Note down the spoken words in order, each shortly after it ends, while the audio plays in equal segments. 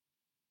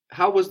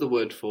How was the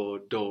word for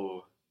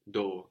door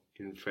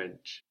in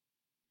French?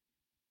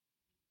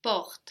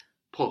 Porte.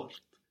 Porte.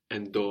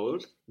 And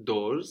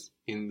doors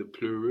in the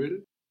plural?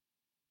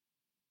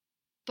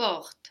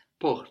 Porte.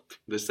 Porte.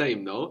 The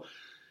same, no?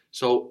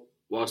 So,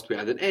 whilst we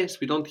add an S,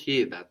 we don't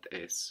hear that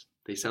S.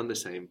 They sound the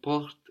same,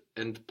 porte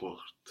and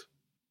porte.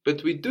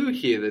 But we do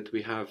hear that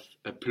we have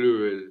a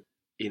plural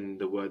in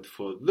the word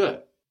for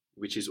the,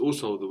 which is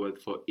also the word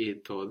for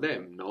it or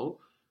them, no?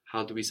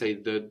 How do we say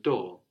the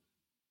door?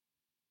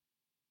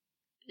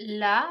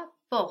 La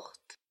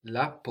porte.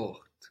 La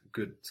porte.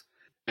 Good.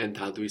 And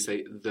how do we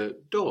say the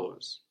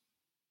doors?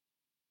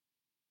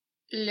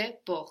 Les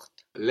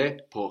portes. Les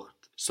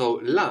portes.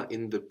 So la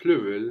in the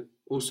plural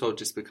also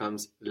just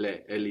becomes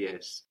les.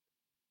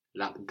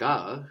 La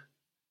gare,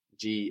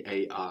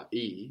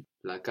 G-A-R-E,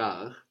 la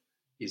gare,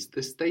 is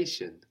the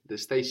station.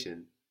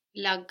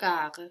 La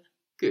gare.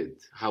 Good.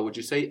 How would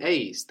you say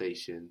a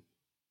station?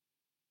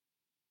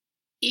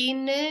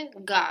 Une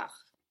gare.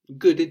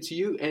 Good. It's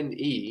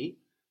U-N-E,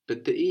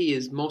 but the E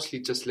is mostly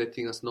just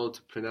letting us know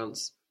to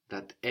pronounce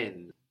that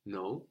N,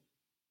 no?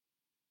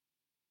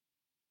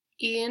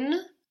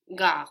 Une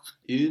gare.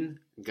 Une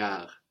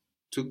gare.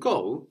 To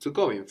go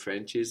in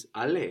French is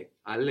aller.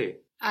 Aller.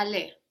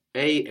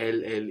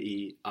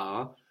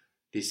 A-L-L-E-R.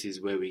 This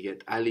is where we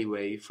get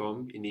alleyway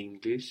from in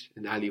English.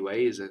 An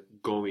alleyway is a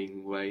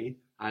going way.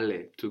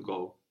 Aller, to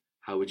go.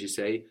 How would you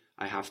say,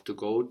 I have to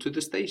go to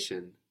the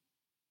station?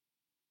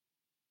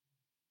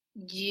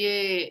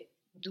 Je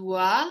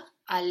dois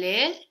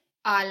aller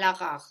à la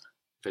gare.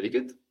 Very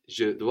good.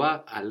 Je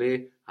dois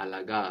aller à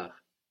la gare.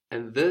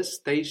 And the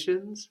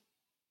stations?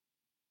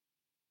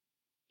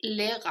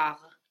 Les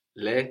gares.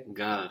 Les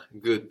gares.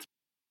 Good.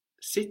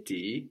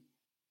 City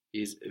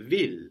is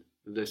ville.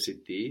 The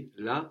city,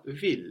 la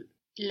ville.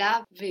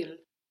 La ville.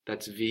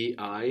 That's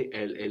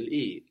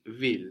V-I-L-L-E.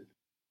 Ville.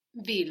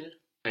 Ville.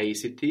 A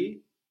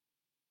city?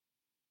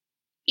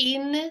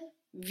 Une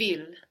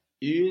ville.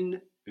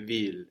 Une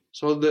ville.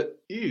 So the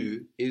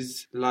U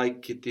is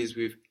like it is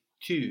with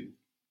tu,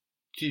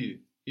 U.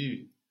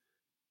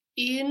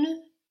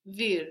 Une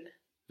ville.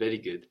 Very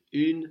good.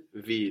 Une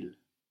ville.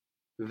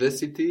 The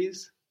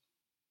cities?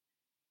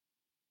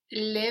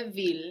 Les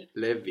villes.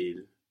 Les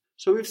villes.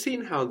 So we've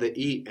seen how the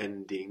E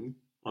ending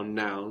on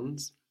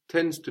nouns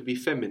tends to be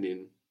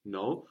feminine,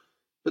 no?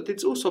 But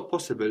it's also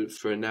possible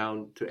for a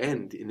noun to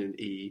end in an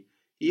E,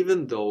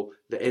 even though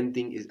the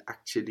ending is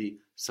actually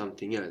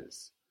something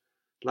else.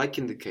 Like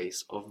in the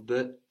case of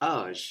the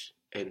age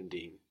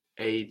ending,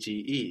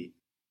 A-G-E,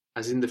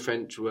 as in the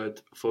French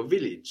word for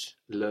village,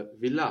 le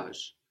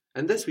village.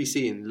 And as we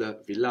see in le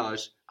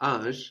village,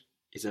 age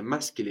is a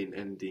masculine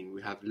ending.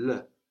 We have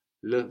le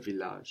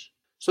village.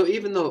 So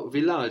even though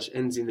village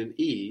ends in an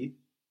E,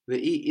 the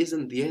E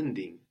isn't the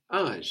ending.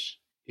 Age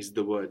is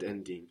the word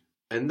ending.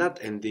 And that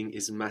ending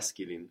is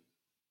masculine.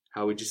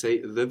 How would you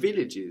say the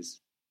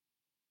villages?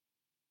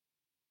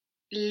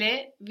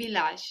 Les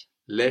villages.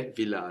 Les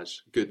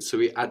villages. Good. So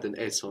we add an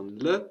S on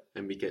le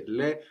and we get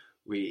les.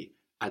 We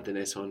add an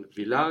S on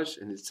village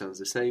and it sounds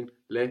the same.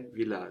 Les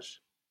villages.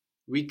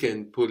 We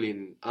can pull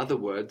in other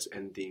words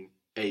ending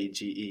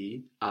age,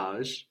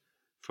 age,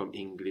 from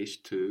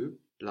English too,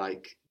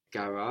 like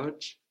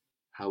garage.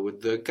 How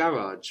would the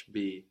garage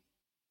be?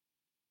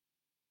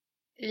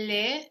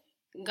 Le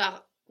garage.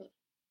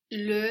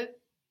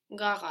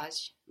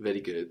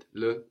 Very good.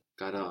 Le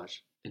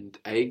garage. And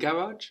a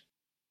garage?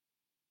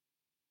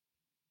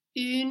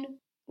 Une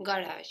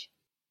garage.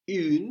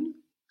 Une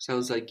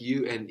sounds like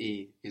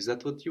U-N-E. Is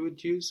that what you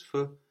would use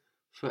for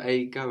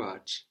a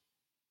garage?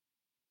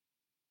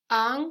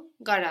 Un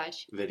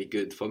garage. Very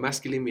good. For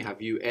masculine we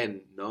have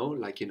UN, no?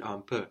 Like in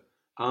un peu.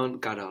 Un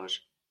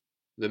garage.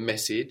 The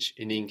message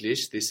in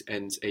English, this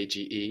ends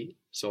AGE.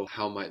 So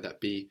how might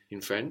that be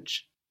in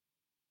French?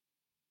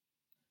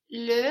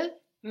 Le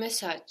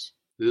message.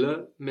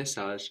 Le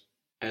message.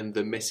 And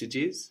the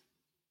messages?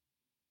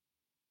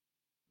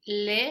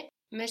 Les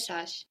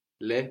messages.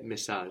 Les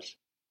messages.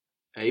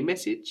 A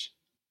message?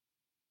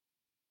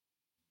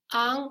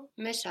 Un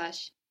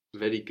message.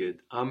 Very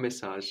good. Un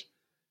message.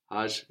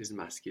 Age is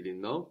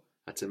masculine, no?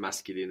 That's a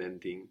masculine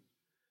ending.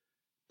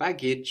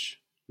 Baggage.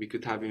 We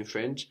could have in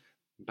French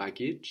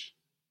baggage.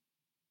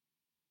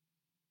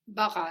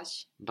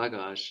 Bagage.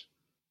 Bagage.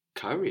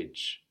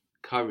 Courage.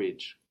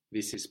 Courage.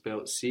 This is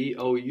spelled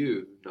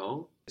C-O-U,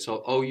 no?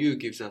 So O-U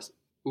gives us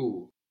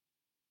ou.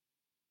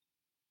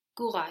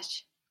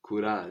 Courage.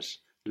 Courage.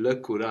 Le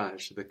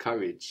courage, the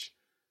courage.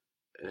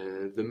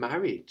 The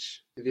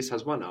marriage. This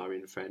has one R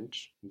in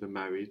French. The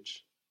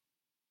marriage.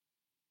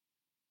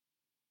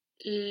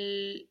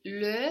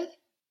 Le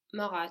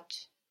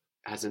mariage.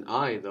 Has an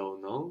I though,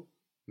 no?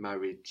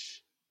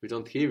 Marriage. We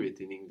don't hear it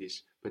in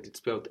English, but it's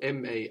spelled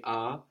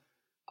M-A-R-I-A-G-E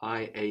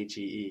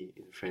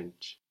in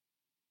French.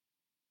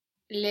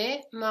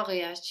 Le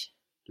mariage.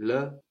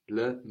 Le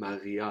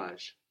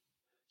mariage.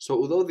 So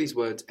although these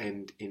words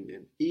end in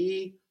an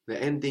E,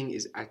 the ending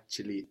is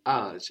actually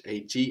age,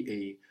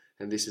 A-G-E,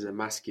 and this is a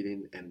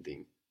masculine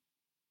ending.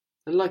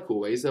 And like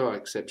always, there are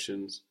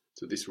exceptions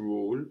to this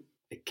rule.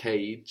 a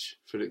cage,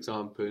 for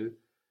example.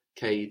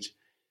 Cage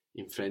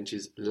in French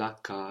is la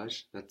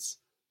cage, that's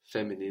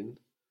feminine.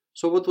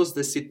 So what was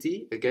the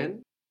city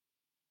again?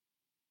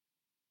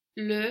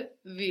 Le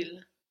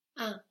ville.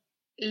 Ah,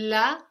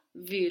 la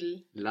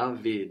ville. La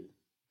ville.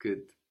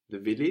 Good. The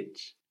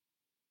village?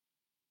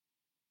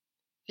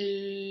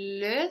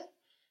 Le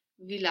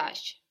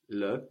village.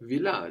 Le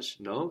village.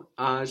 No,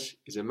 age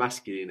is a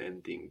masculine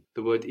ending.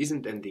 The word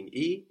isn't ending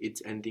E,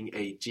 it's ending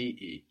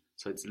AGE.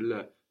 So it's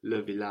le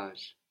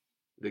village.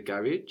 The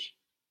garage?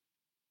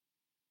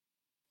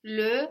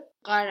 Le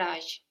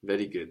garage.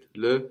 Very good.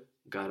 Le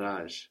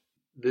garage.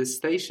 The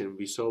station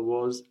we saw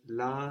was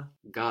la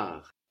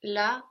gare.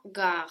 La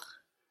gare.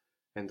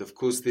 And of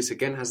course, this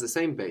again has the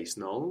same base,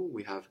 no?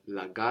 We have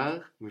la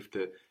gare with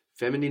the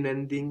feminine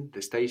ending,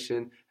 the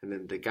station, and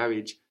then the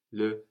garage,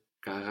 le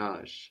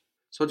garage.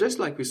 So just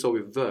like we saw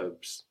with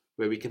verbs,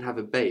 where we can have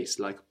a base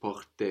like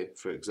porter,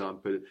 for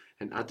example,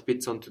 and add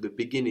bits onto the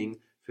beginning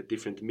for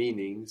different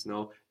meanings,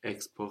 no?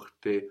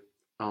 Exporter,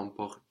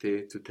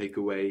 emporter, to take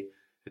away,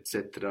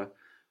 etc.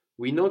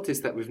 We notice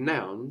that with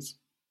nouns,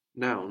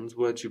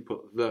 words you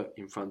put the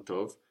in front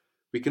of,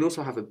 we can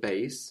also have a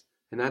base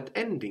and add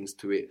endings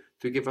to it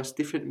to give us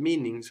different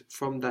meanings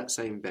from that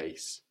same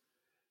base.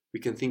 We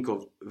can think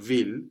of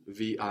ville,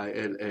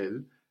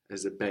 V-I-L-L,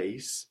 as a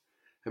base,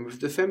 and with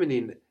the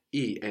feminine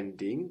E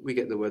ending, we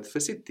get the word for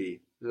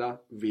city, la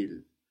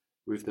ville.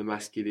 With the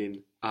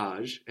masculine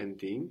age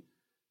ending,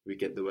 we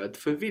get the word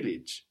for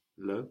village,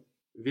 le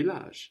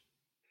village.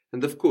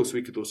 And of course,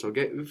 we could also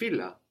get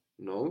villa,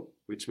 no?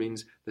 Which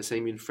means the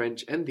same in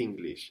French and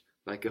English,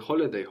 like a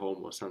holiday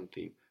home or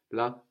something.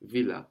 La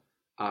villa.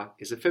 A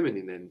is a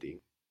feminine ending.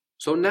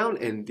 So noun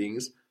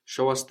endings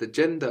show us the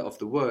gender of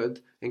the word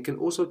and can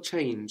also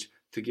change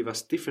to give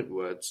us different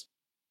words,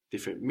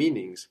 different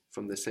meanings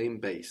from the same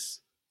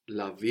base.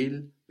 La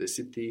ville, the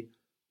city,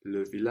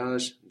 le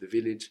village, the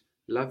village,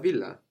 la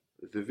villa,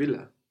 the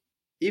villa.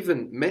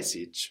 Even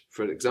message,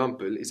 for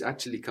example, is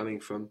actually coming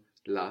from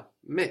la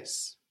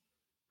messe,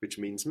 which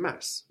means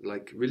mass,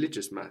 like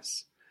religious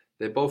mass.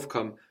 They both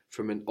come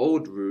from an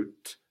old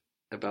root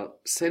about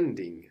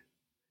sending.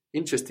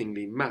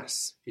 Interestingly,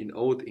 mass in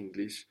Old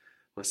English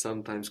was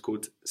sometimes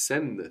called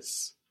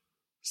sendus.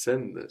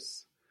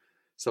 Sendus.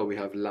 So we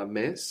have la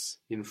messe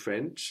in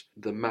French,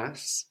 the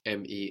mass,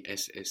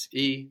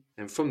 M-E-S-S-E,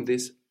 and from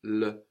this,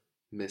 le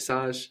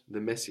message, the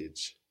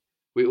message.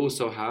 We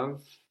also have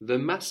the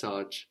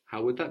massage.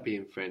 How would that be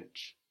in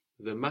French?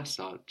 The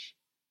massage.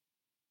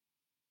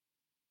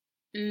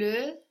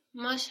 Le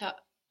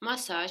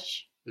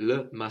massage.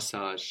 Le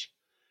massage.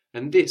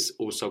 And this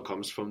also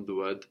comes from the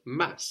word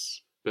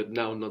mass, but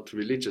now not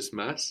religious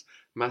mass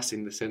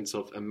in the sense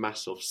of a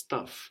mass of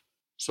stuff.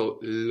 So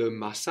le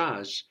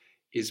massage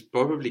is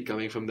probably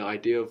coming from the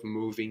idea of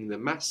moving the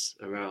mass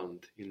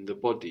around in the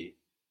body.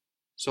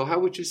 So how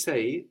would you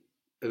say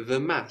the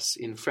mass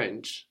in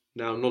French,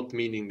 now not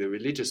meaning the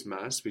religious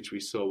mass, which we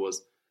saw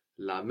was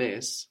la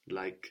messe,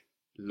 like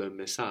le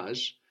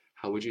message,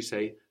 how would you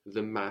say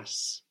the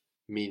mass,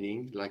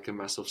 meaning like a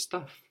mass of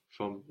stuff,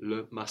 from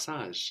le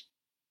massage?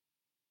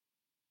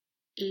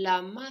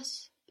 La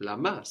masse. La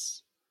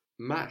masse.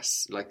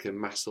 Mass, like a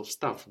mass of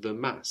stuff, the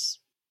mass.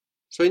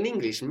 So in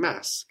English,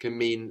 mass can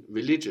mean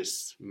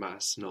religious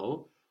mass,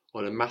 no?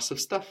 Or a mass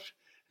of stuff.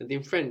 And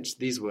in French,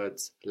 these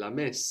words, la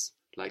messe,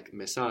 like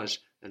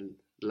message, and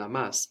la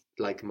masse,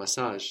 like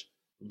massage,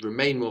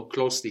 remain more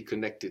closely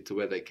connected to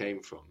where they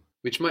came from,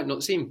 which might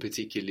not seem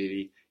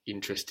particularly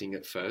interesting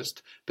at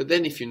first, but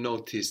then if you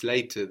notice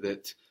later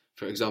that,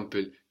 for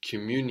example,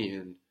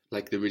 communion,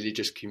 like the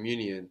religious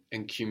communion,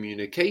 and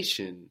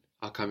communication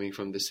are coming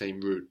from the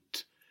same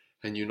root,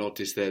 and you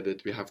notice there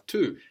that we have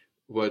two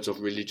words of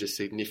religious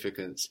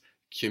significance,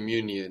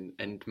 communion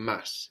and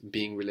mass,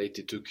 being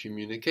related to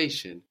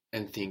communication,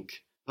 and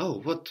think, oh,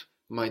 what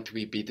might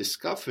we be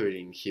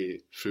discovering here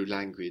through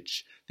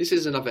language? This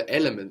is another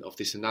element of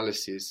this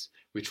analysis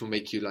which will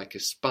make you like a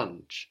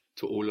sponge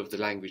to all of the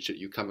language that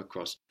you come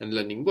across, and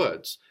learning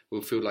words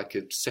will feel like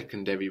a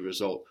secondary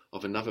result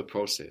of another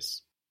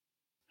process.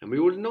 And we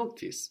will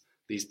notice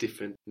these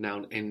different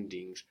noun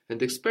endings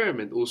and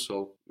experiment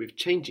also with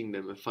changing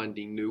them and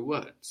finding new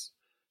words.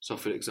 So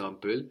for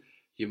example,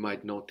 you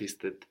might notice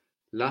that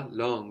la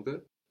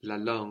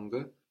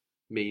langue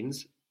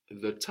means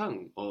the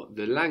tongue or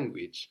the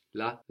language,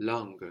 la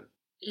langue.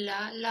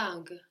 La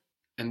langue.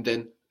 And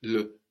then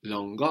le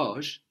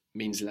langage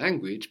means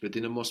language, but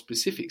in a more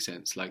specific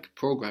sense, like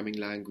programming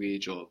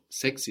language or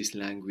sexist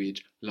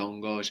language,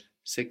 langage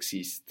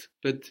sexiste,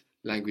 but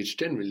language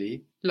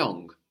generally,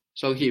 langue.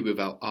 So here with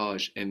our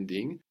age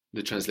ending,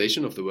 the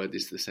translation of the word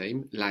is the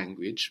same,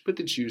 language, but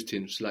it's used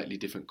in slightly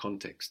different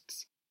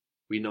contexts.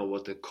 We know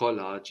what a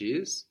collage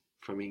is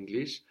from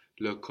English,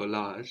 le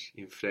collage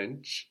in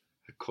French,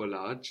 a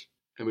collage.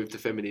 And with the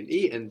feminine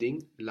E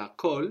ending, la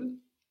colle,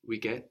 we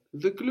get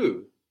the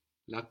glue,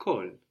 la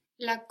colle.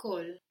 La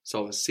colle.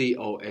 So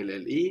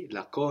C-O-L-L-E,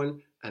 la colle,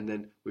 and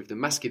then with the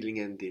masculine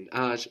ending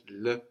age,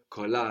 le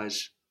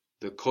collage,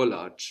 the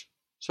collage.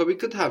 So we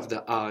could have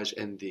the age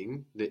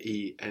ending, the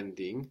e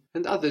ending,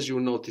 and others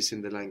you'll notice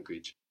in the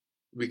language.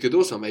 We could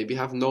also maybe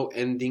have no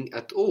ending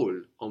at all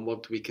on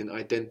what we can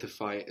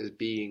identify as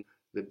being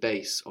the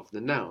base of the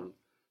noun.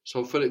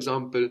 So for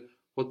example,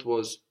 what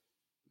was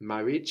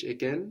marriage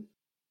again?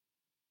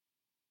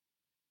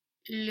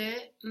 Le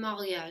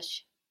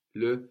mariage.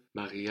 Le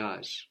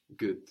mariage.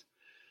 Good.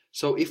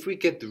 So if we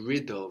take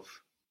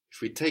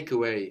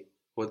away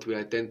what we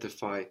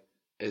identify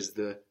as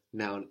the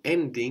noun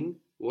ending,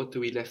 what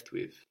are we left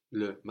with?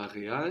 Le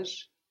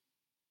mariage.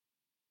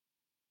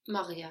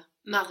 Maria.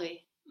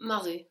 Mari.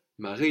 Mari.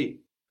 Mari.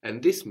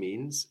 And this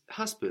means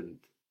husband.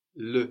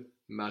 Le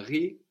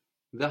mari,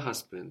 the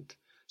husband.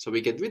 So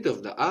we get rid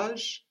of the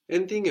age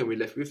ending and we're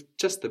left with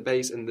just the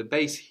base, and the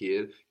base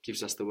here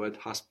gives us the word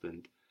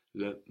husband.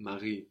 Le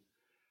mari.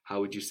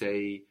 How would you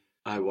say,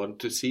 I want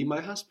to see my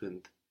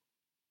husband?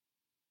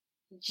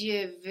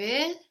 Je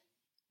vais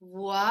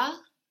voir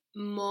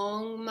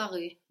mon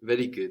mari.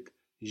 Very good.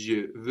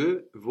 Je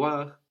veux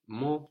voir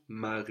mon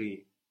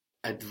mari.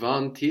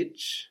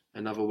 Advantage,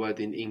 another word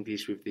in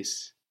English with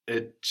this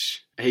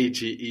age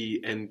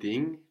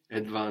ending,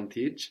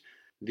 advantage.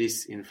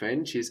 This in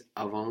French is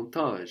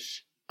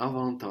avantage.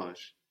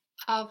 Avantage.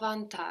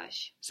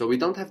 Avantage. So we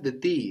don't have the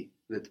D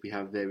that we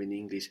have there in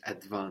English,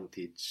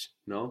 advantage.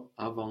 No,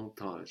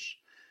 avantage.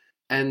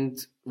 And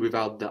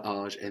without the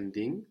age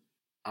ending,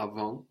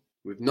 avant,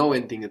 with no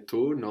ending at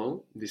all,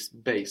 no, this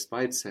base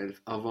by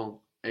itself, avant,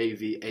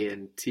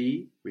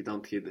 A-V-A-N-T, we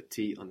don't hear the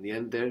T on the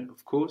end there,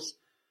 of course,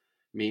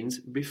 means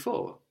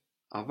before,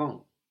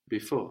 avant,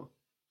 before.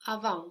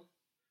 Avant.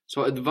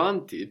 So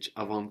advantage,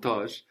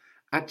 avantage,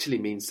 actually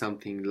means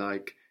something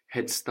like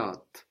head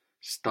start,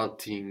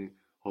 starting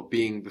or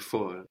being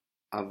before,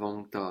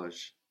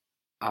 avantage.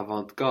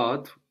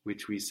 Avant-garde,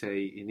 which we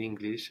say in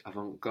English,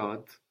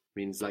 avant-garde,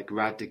 means like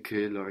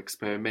radical or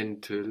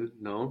experimental,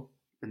 no?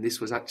 And this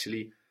was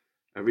actually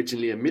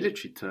originally a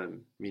military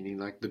term, meaning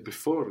like the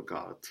before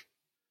guard.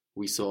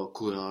 We saw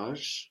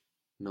courage,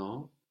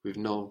 no? With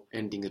no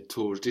ending at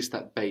all, just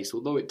that base,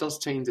 although it does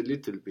change a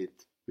little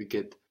bit. We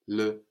get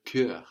le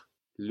cœur,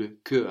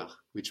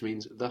 which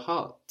means the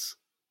heart.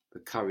 The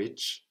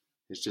courage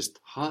is just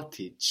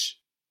heartage.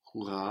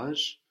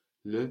 Courage,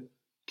 le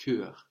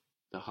cœur,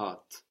 the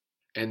heart.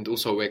 And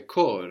also where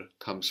corps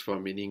comes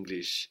from in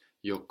English,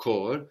 your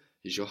core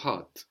is your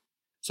heart.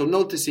 So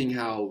noticing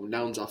how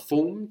nouns are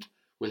formed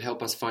will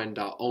help us find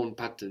our own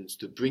patterns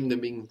to bring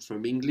them in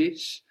from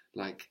English,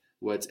 like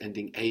words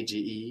ending age,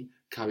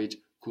 courage,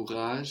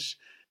 courage,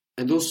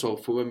 and also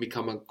for when we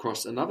come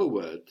across another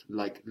word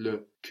like le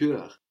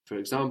cœur, for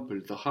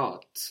example, the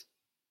heart.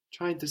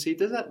 Trying to see,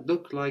 does that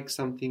look like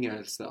something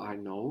else that I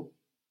know,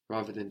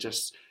 rather than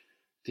just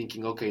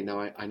thinking, okay, now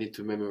I need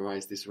to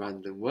memorize this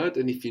random word.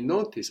 And if you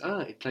notice,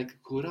 it's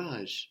like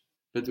courage,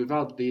 but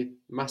without the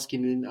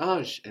masculine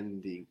age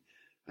ending.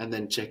 And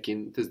then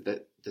checking, does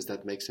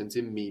that make sense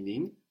in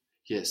meaning?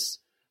 Yes,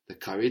 the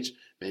courage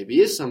maybe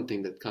is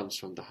something that comes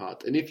from the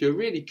heart. And if you're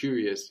really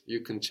curious,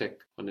 you can check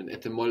on an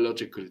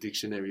etymological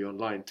dictionary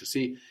online to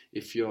see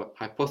if your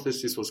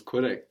hypothesis was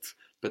correct.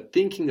 But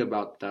thinking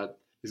about that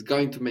is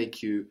going to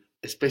make you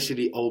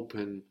especially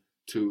open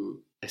to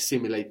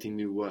assimilating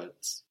new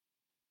words.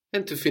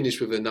 And to finish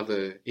with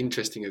another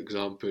interesting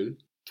example,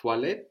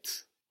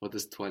 toilette. What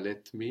does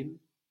toilette mean?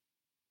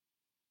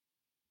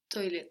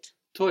 Toilet.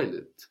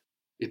 Toilet.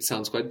 It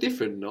sounds quite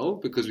different, no?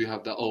 Because we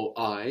have the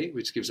OI,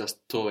 which gives us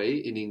toi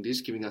in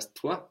English, giving us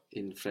toi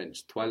in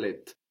French,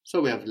 toilette.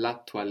 So we have la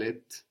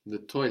toilette, the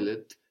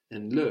toilet,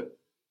 and le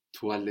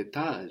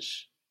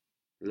toilettage.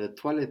 Le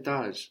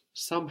toilettage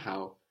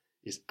somehow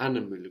is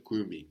animal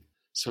grooming.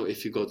 So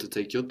if you go to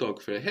take your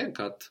dog for a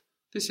haircut,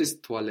 this is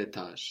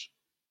toilettage.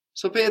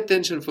 So pay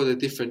attention for the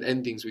different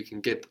endings we can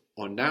get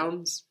on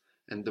nouns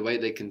and the way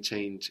they can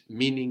change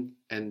meaning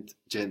and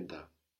gender.